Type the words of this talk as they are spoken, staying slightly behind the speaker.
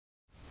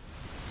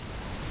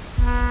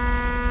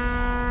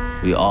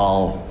We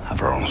all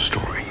have our own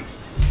story.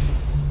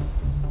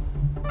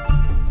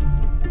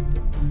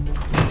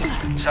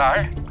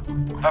 Saar,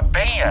 waar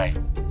ben jij?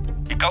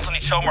 Je kan toch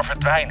niet zomaar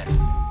verdwijnen?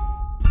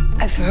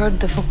 I've heard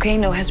the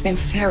volcano has been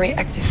very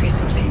active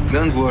recently.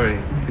 Don't worry,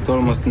 it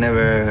almost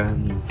never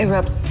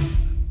Erupts.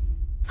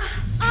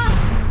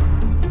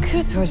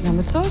 Kut, waar is nou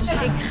mijn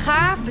tas? Ik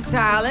ga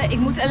betalen. Ik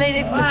moet alleen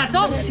even mijn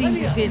tas zien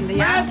te vinden,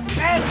 ja?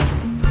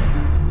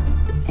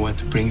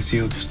 What brings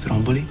you to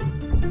Stromboli?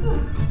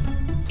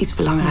 Iets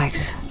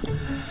belangrijks.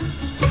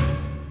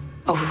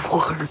 Over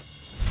vroeger.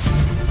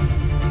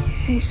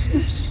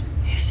 Jezus,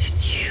 is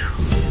it you?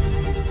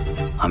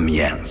 I'm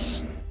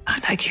Jens.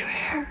 I like your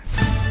hair.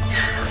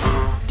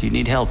 Do you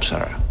need help,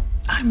 Sara?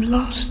 I'm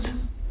lost.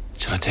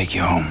 Shall I take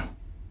you home?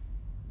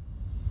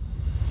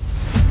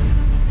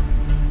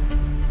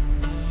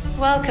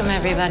 Welcome,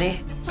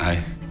 everybody.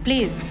 Hi.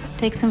 Please,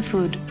 take some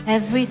food.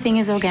 Everything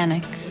is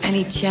organic.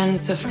 Any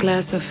chance of a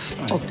glass of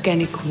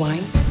organic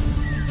wine?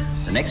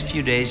 The next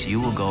few days, you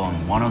will go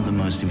on one of the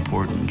most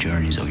important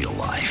journeys of your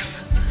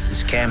life.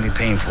 This can be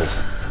painful.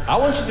 I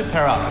want you to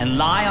pair up and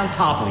lie on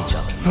top of each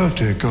other. Oh,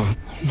 dear God.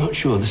 I'm not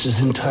sure this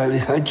is entirely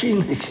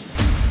hygienic.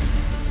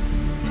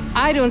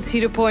 I don't see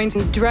the point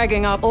in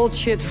dragging up old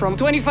shit from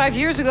 25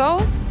 years ago.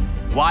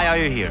 Why are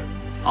you here?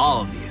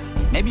 All of you.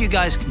 Maybe you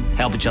guys can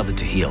help each other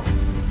to heal.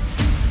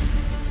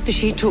 Does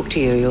she talk to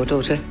you, your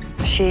daughter?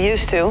 She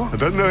used to. I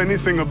don't know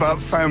anything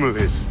about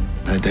families.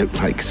 I don't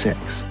like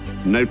sex.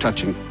 No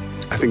touching.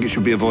 I think it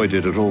should be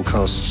avoided at all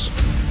costs.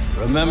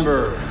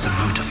 Remember the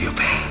root of your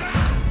pain.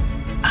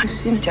 I've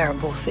seen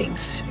terrible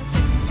things.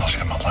 Als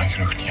je maar lang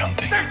genoeg niet aan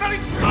denkt. Zeg dat ik...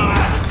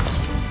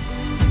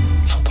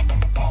 Het zal op een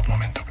bepaald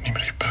moment ook niet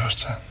meer gebeurd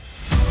zijn.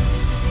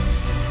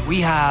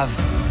 We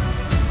have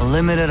a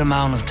limited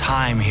amount of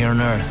time here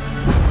on Earth.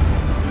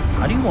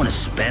 How do you want to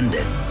spend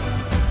it?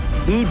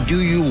 Who do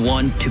you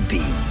want to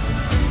be?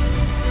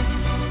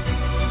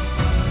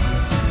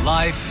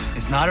 Life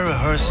is not a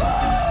rehearsal.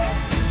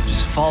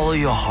 Just follow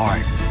your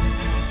heart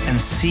and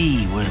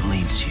see where it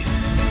leads you.